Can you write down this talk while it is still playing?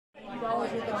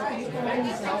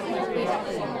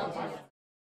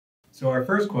So our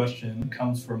first question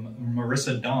comes from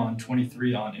Marissa Dawn,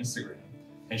 23 on Instagram.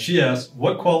 And she asks,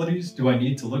 what qualities do I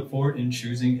need to look for in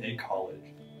choosing a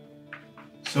college?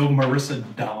 So Marissa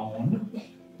Dawn,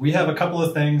 we have a couple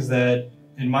of things that,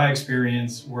 in my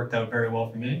experience, worked out very well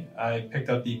for me. I picked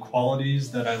up the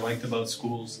qualities that I liked about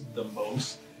schools the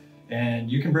most. And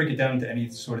you can break it down into any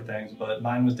sort of things, but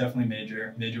mine was definitely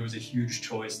major. Major was a huge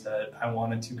choice that I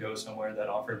wanted to go somewhere that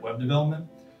offered web development.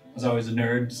 I was always a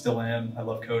nerd, still am. I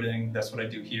love coding. That's what I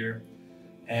do here.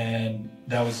 And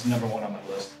that was number one on my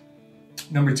list.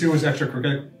 Number two was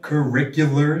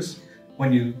extracurriculars.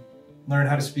 When you learn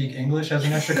how to speak English as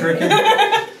an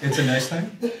extracurricular, it's a nice thing.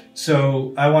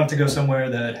 So I wanted to go somewhere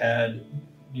that had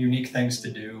unique things to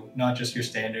do, not just your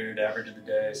standard average of the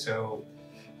day. So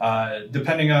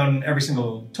depending on every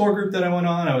single tour group that I went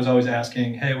on, I was always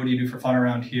asking, hey, what do you do for fun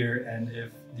around here? And if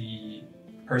the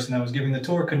person that was giving the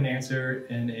tour couldn't answer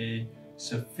in a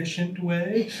sufficient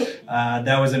way,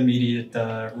 that was an immediate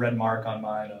red mark on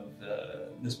mine of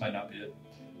this might not be it.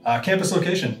 Campus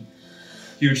location,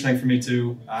 huge thing for me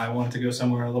too. I wanted to go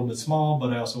somewhere a little bit small,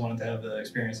 but I also wanted to have the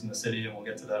experience in the city, and we'll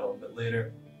get to that a little bit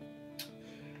later.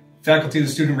 Faculty to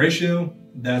student ratio,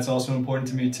 that's also important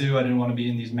to me too. I didn't want to be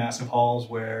in these massive halls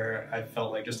where I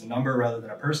felt like just a number rather than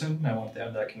a person. I wanted to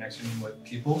have that connection with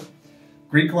people.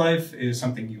 Greek life is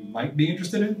something you might be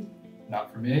interested in.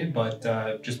 Not for me, but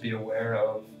just be aware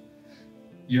of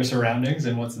your surroundings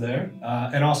and what's there.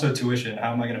 And also tuition,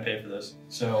 how am I gonna pay for this?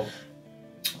 So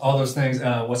all those things,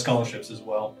 what scholarships as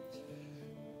well.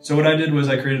 So what I did was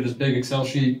I created this big Excel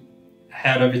sheet,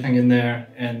 had everything in there,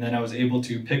 and then I was able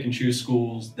to pick and choose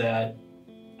schools that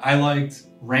I liked,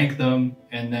 rank them,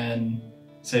 and then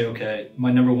say, okay,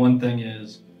 my number one thing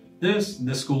is this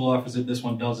school offers it, this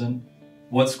one doesn't.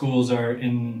 What schools are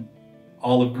in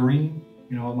olive green,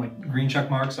 you know, all my green check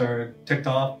marks are ticked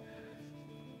off,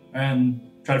 and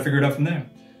try to figure it out from there.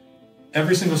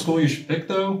 Every single school you should pick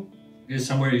though is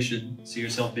somewhere you should see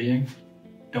yourself being.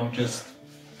 Don't just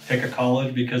pick a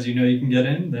college because you know you can get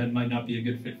in, that might not be a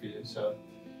good fit for you. So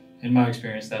in my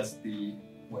experience, that's the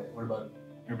way. What about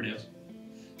everybody else?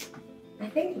 I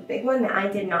think the big one that I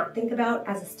did not think about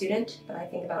as a student, but I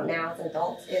think about now as an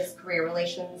adult, is career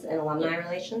relations and alumni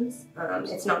relations.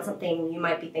 It's not something you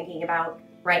might be thinking about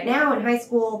right now in high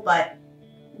school, but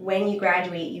when you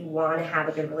graduate, you want to have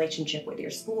a good relationship with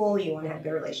your school, you want to have a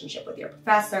good relationship with your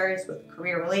professors, with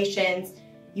career relations.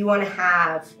 You want to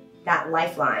have that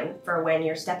lifeline for when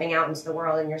you're stepping out into the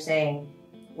world and you're saying,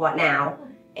 what now?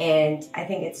 And I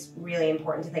think it's really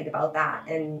important to think about that.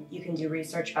 And you can do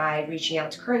research by reaching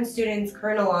out to current students,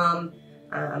 current alum,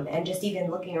 and just even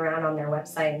looking around on their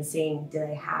website and seeing, do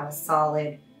they have a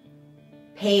solid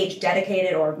page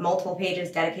dedicated or multiple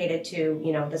pages dedicated to,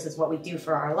 you know, this is what we do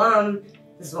for our alum,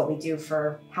 this is what we do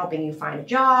for helping you find a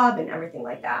job and everything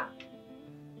like that.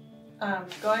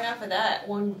 Going off of that,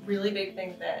 one really big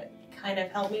thing that kind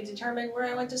of helped me determine where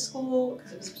I went to school,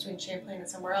 because it was between Champlain and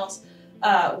somewhere else,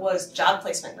 was job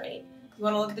placement rate. You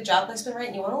want to look at the job placement rate,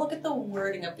 and you want to look at the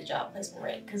wording of the job placement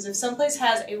rate, because if someplace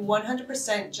has a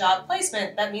 100% job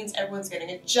placement, that means everyone's getting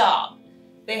a job.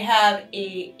 They have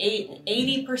an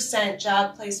 80%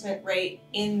 job placement rate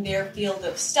in their field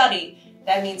of study.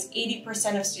 That means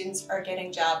 80% of students are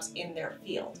getting jobs in their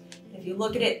field. And if you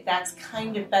look at it, that's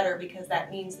kind of better, because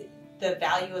that means that the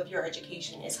value of your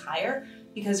education is higher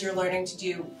because you're learning to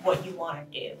do what you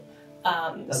want to do.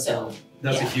 That's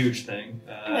a huge thing.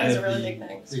 That's a really big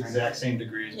thing. The exact same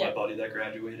degree as my buddy that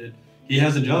graduated. He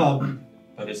has a job,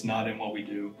 but it's not in what we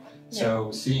do.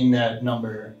 So seeing that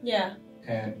number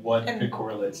and what it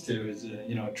correlates to is,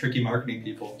 you know, tricky marketing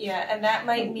people. Yeah, and that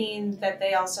might mean that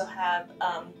they also have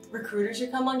recruiters who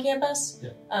come on campus.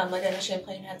 Like I know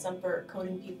Champlain had some for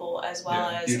coding people, as well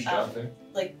as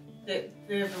like they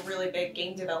have a really big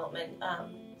game development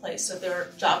place. So there are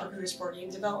job recruiters for game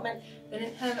development. They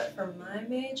didn't have it for my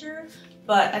major,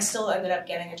 but I still ended up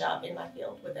getting a job in my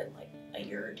field within like a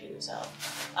year or two. So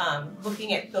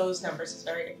looking at those numbers is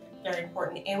very, very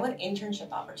important. And what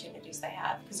internship opportunities they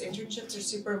have, because internships are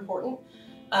super important.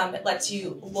 It lets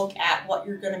you look at what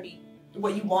you're going to be,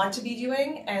 what you want to be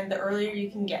doing, and the earlier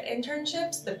you can get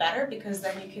internships, the better, because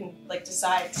then you can like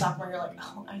decide sophomore, you're like,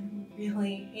 oh, I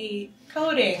really hate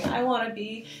coding. I want to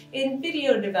be in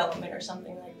video development or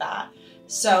something like that.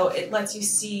 So it lets you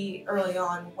see early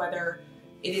on whether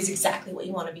it is exactly what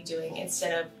you want to be doing,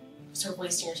 instead of sort of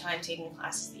wasting your time taking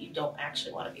classes that you don't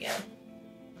actually want to be in.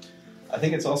 I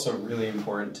think it's also really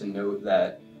important to note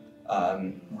that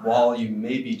while you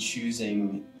may be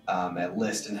choosing at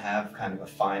list and have kind of a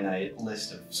finite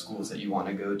list of schools that you want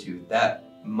to go to, that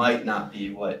might not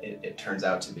be what it turns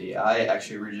out to be. I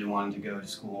actually originally wanted to go to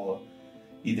school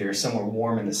either somewhere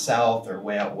warm in the south or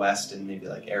way out west in maybe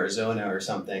like Arizona or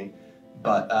something.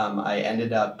 But I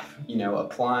ended up,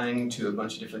 applying to a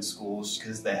bunch of different schools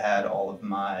because they had all of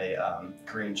my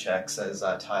green checks, as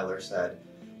Tyler said.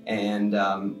 And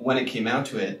when it came out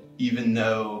to it, even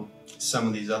though some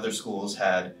of these other schools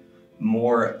had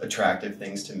more attractive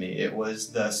things to me, it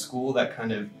was the school that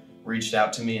kind of reached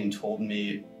out to me and told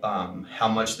me how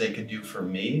much they could do for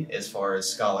me as far as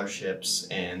scholarships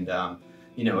and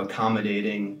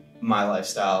accommodating my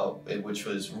lifestyle, which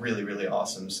was really, really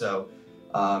awesome. So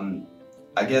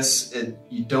I guess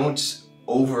you don't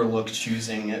overlook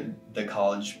choosing the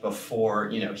college before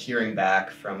hearing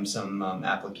back from some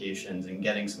applications and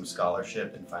getting some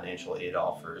scholarship and financial aid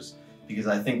offers, because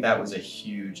I think that was a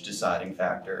huge deciding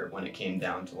factor when it came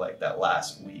down to like that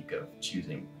last week of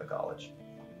choosing a college.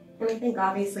 And I think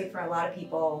obviously for a lot of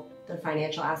people, the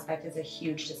financial aspect is a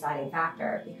huge deciding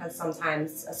factor, because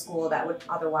sometimes a school that would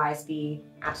otherwise be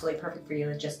absolutely perfect for you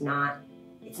is just not,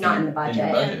 it's not in the budget. In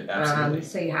your budget, absolutely.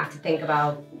 So you have to think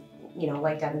about,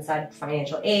 like Devin said,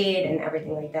 financial aid and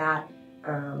everything like that.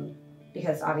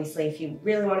 Because obviously if you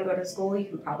really want to go to school, you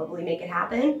can probably make it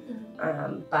happen.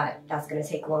 But that's going to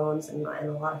take loans and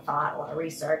a lot of thought, a lot of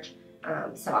research.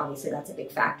 So obviously that's a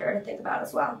big factor to think about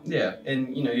as well. Yeah,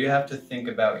 and you have to think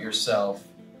about yourself.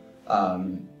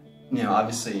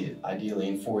 Obviously, ideally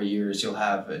in 4 years you'll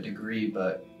have a degree,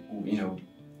 but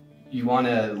you want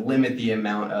to limit the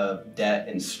amount of debt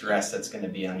and stress that's going to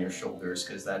be on your shoulders,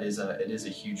 because it is a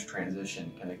huge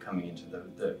transition, kind of coming into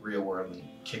the real world and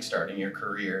kickstarting your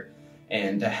career,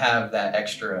 and to have that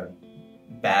extra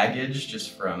baggage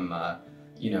just from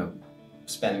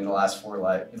spending the last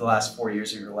 4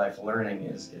 years of your life learning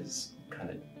is kind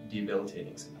of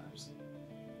debilitating sometimes.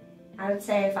 I would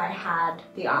say if I had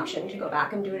the option to go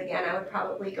back and do it again, I would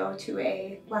probably go to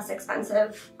a less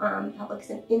expensive public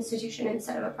institution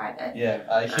instead of a private. Yeah,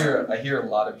 I hear a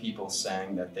lot of people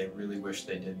saying that they really wish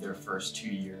they did their first 2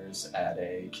 years at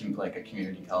a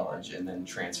community college and then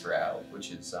transfer out,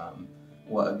 which is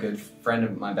what a good friend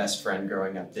of my best friend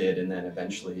growing up did, and then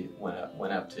eventually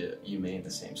went up to UMaine in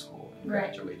the same school and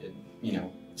graduated,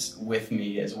 with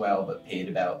me as well, but paid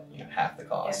about half the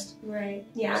cost. Yeah, right.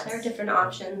 Yeah, there are different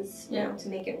options, to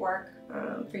make it work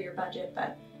for your budget.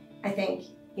 But I think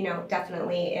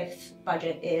definitely if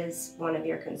budget is one of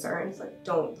your concerns, like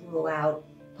don't rule out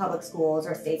public schools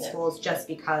or state schools just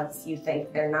because you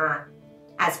think they're not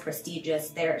as prestigious.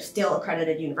 They're still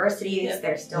accredited universities.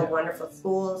 They're still wonderful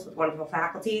schools with wonderful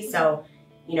faculty. So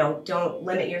don't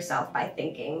limit yourself by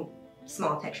thinking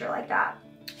small picture like that.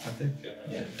 I think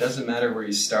it doesn't matter where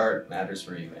you start, matters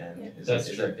where you end. That's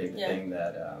a big thing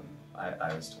that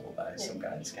I was told by some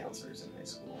guidance counselors in high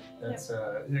school. That's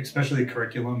especially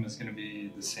curriculum is going to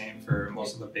be the same for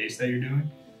most of the base that you're doing.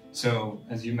 So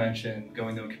as you mentioned,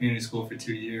 going to a community school for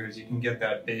 2 years, you can get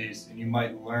that base, and you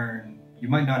might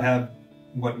not have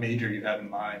what major you have in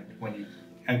mind when you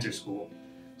enter school.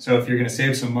 So if you're going to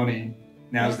save some money,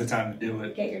 now's the time to do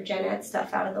it. Get your gen ed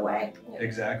stuff out of the way.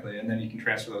 Exactly, and then you can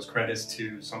transfer those credits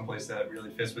to someplace that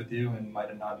really fits with you and might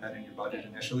have not been in your budget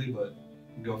initially, but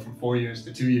you go from 4 years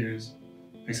to 2 years,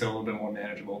 makes it a little bit more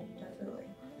manageable. Definitely.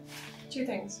 2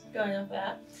 things going off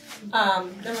that.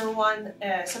 Number one,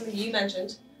 something you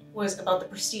mentioned was about the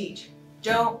prestige.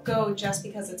 Don't go just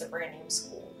because it's a brand new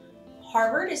school.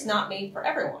 Harvard is not made for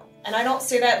everyone. And I don't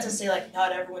say that to say like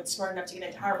not everyone's smart enough to get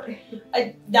into Harvard.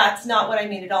 That's not what I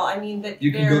mean at all. I mean that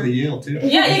you can go to Yale too.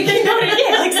 Yeah, you can go to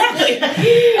Yale, exactly.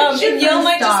 And Yale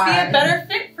might just be a better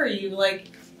fit for you,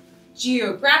 like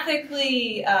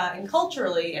geographically and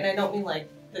culturally. And I don't mean like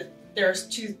that there's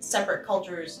 2 separate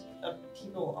cultures of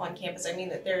people on campus. I mean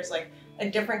that there's like a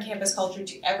different campus culture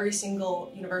to every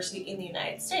single university in the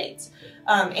United States.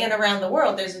 And around the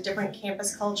world, there's a different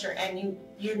campus culture, and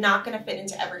you're not going to fit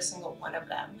into every single one of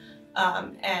them.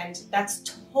 And that's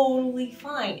totally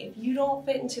fine. If you don't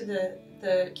fit into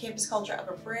the campus culture of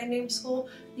a brand name school,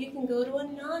 you can go to a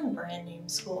non-brand name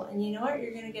school. And you know what?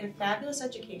 You're going to get a fabulous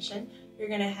education, you're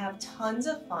going to have tons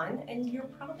of fun, and you're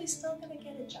probably still going to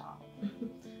get a job.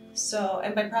 So,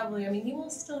 and by probably, I mean you will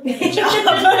still get a job.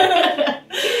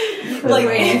 Like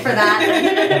waiting for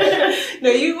that. No,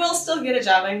 you will still get a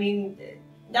job. I mean,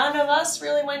 none of us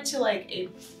really went to like a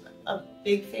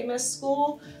big famous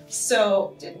school,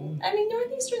 so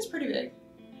Northeastern's pretty big.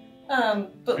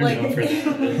 But like,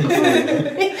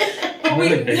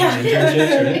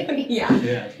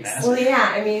 Well,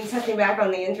 yeah. I mean, touching back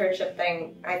on the internship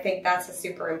thing, I think that's a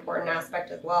super important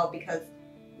aspect as well, because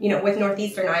with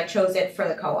Northeastern, I chose it for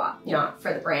the co-op, not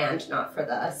for the brand, not for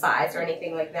the size or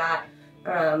anything like that.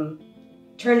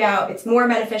 turned out it's more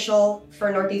beneficial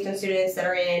for Northeastern students that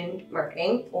are in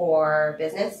marketing or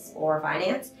business or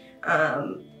finance.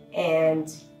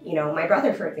 And you know, my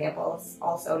brother, for example, is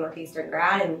also a Northeastern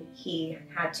grad, and he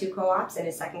had 2 co-ops, and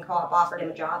his second co-op offered him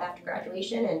a job after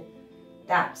graduation, and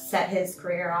that set his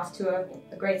career off to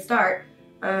a great start.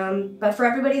 But for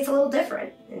everybody, it's a little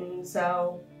different, and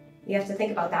so you have to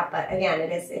think about that. But again,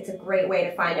 it's a great way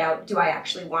to find out, do I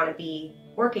actually want to be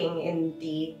working in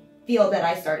the field that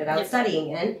I started out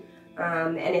studying in?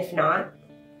 And if not,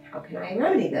 how can I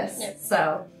remedy this? Yep.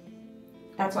 So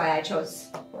that's why I chose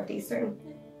Northeastern.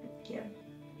 Yeah.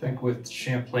 I think with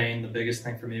Champlain, the biggest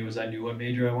thing for me was I knew what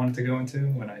major I wanted to go into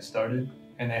when I started.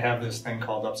 And they have this thing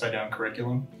called upside down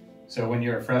curriculum. So when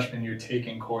you're a freshman, you're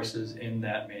taking courses in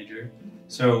that major.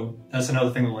 So that's another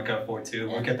thing to look out for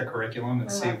too. Look at the curriculum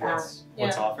and see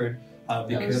what's offered.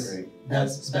 Because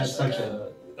that's such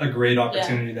a great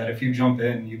opportunity that if you jump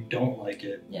in, you don't like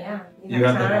it. You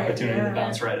have that opportunity to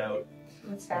bounce right out.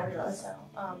 That's fabulous. So,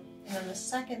 and then the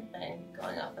second thing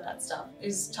going off of that stuff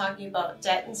is talking about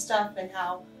debt and stuff, and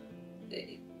how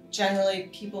generally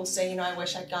people say, you know, I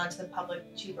wish I'd gone to the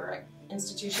public, cheaper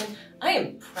institution. I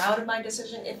am proud of my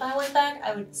decision. If I went back,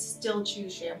 I would still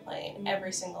choose Champlain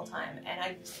every single time.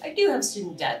 And I do have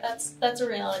student debt. That's a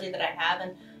reality that I have,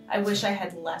 and I wish I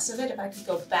had less of it. If I could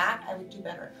go back, I would do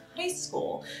better in high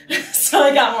school. So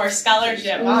I got more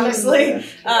scholarship, honestly.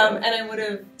 And I would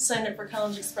have signed up for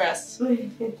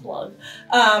CollegeXpress, plug,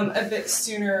 a bit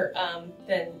sooner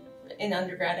than in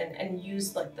undergrad, and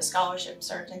used like the scholarship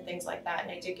search and things like that.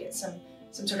 And I did get some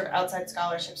sort of outside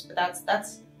scholarships, but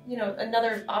that's you know,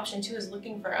 another option too is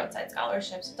looking for outside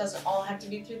scholarships. It doesn't all have to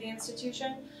be through the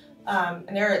institution.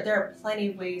 And there are plenty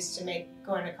of ways to make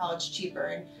going to college cheaper.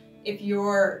 And if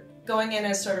you're going in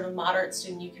as sort of a moderate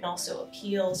student, you can also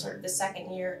appeal sort of the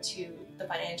second year to the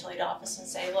financial aid office and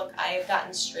say, look, I have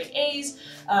gotten straight A's.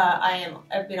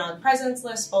 I've been on the president's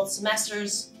list both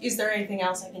semesters. Is there anything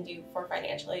else I can do for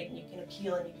financial aid? And you can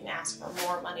appeal and you can ask for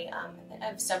more money. I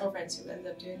have several friends who ended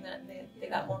up doing that. They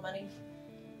got more money.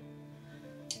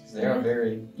 They are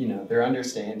very, you know, they're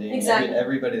understanding. Exactly.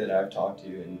 Everybody that I've talked to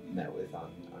and met with on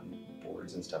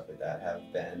boards and stuff like that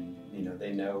have been, you know,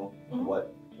 they know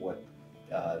what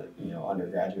you know,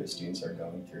 undergraduate students are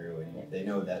going through, and they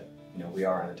know that, you know, we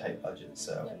are on a tight budget,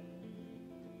 so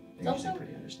they're usually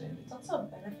pretty understanding. It's also a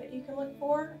benefit you can look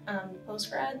for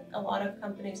post-grad. A lot of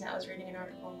companies now, I was reading an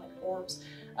article in like Forbes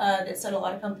that said a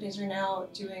lot of companies are now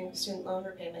doing student loan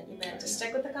repayment. You may have to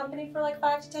stick with the company for like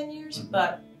 5 to 10 years,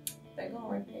 but they're going to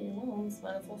repay your loans,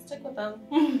 might as well stick with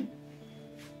them.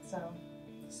 So,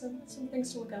 some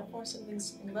things to look out for, some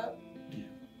things to think about. Yeah.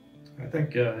 I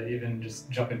think even just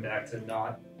jumping back to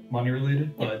not money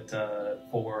related, but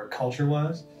for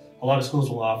culture-wise, a lot of schools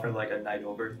will offer like a night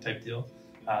over type deal.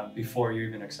 Before you're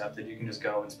even accepted, you can just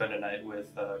go and spend a night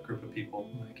with a group of people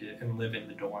and live in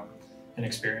the dorm and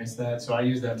experience that. So I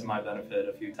use that to my benefit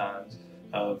a few times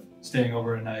of staying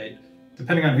over a night.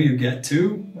 Depending on who you get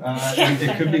to,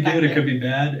 it could be good, it could be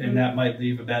bad, and that might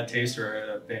leave a bad taste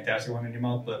or a fantastic one in your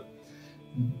mouth, but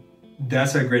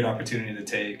that's a great opportunity to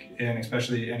take, and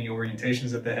especially any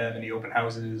orientations that they have, any open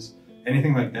houses,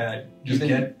 anything like that, just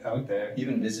get out there.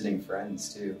 Even visiting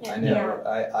friends too. Yeah. I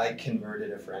know I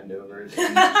converted a friend over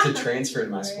to transfer to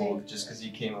my school just because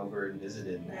he came over and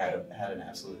visited and had an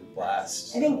absolute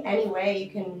blast. I think any way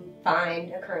you can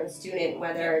find a current student,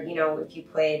 whether, you know, if you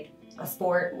played a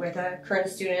sport with a current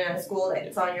student at a school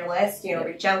that's on your list, you know,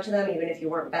 reach out to them, even if you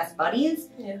weren't best buddies.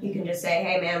 You can just say,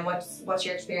 hey man, what's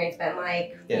your experience been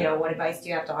like? You know, what advice do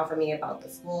you have to offer me about the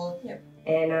school?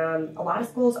 And a lot of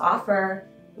schools offer,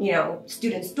 you know,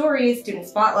 student stories, student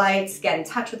spotlights, get in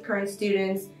touch with current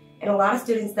students. And a lot of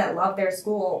students that love their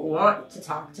school want to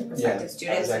talk to prospective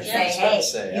students and say,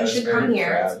 hey, you should come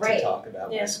here. It's great. To talk about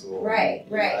my school. Right.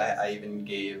 I even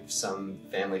gave some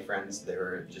family friends, they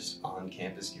were just on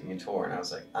campus giving a tour, and I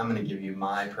was like, I'm going to give you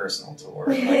my personal tour,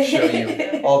 like show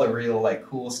you all the real like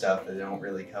cool stuff that they don't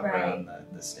really cover on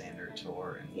the standard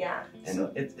tour. And,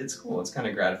 and it's cool. It's kind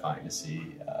of gratifying to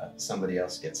see somebody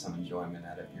else get some enjoyment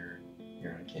out of your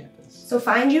on campus. So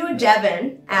find you a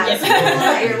Devin at a school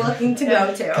that you're looking to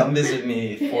go to. Come visit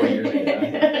me 4 years ago.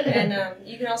 And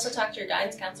you can also talk to your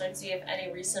guidance counselor and see if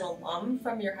any recent alum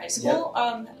from your high school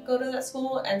go to that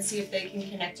school, and see if they can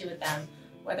connect you with them,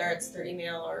 whether it's through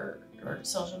email or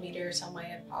social media or some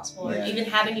way if possible, or even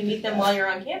having you meet them while you're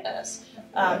on campus.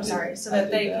 So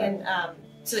that they can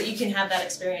so that you can have that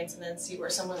experience and then see where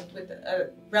someone with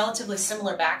a relatively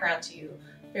similar background to you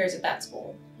fares at that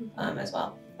school as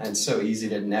well. And it's so easy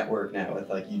to network now with,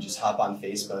 like, you just hop on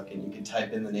Facebook and you can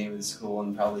type in the name of the school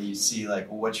and probably you see like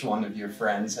which one of your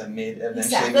friends have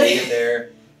eventually made it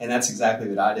there. And that's exactly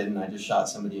what I did, and I just shot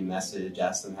somebody a message,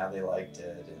 asked them how they liked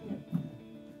it,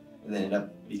 and then ended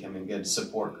up becoming a good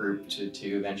support group to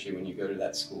eventually when you go to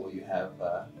that school you have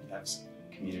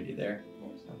community there.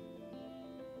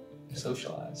 So,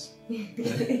 socialize.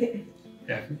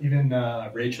 Yeah, even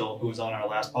Rachel, who was on our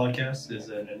last podcast, is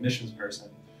an admissions person.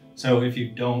 So if you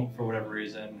don't, for whatever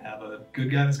reason, have a good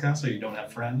guidance counselor, you don't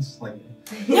have friends, like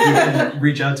you can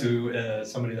reach out to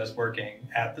somebody that's working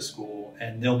at the school,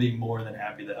 and they'll be more than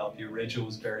happy to help you. Rachel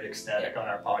was very ecstatic on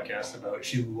our podcast about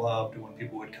she loved when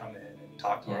people would come in and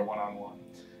talk to her one-on-one,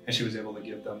 and she was able to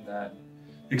give them that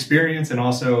experience, and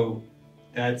also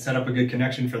that set up a good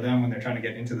connection for them when they're trying to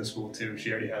get into the school too. She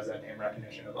already has that name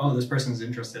recognition of, oh, this person's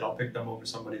interested, I'll pick them over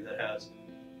somebody that has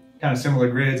kind of similar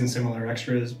grades and similar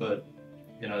extras, but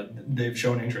you know, they've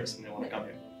shown interest and they want to come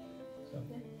here.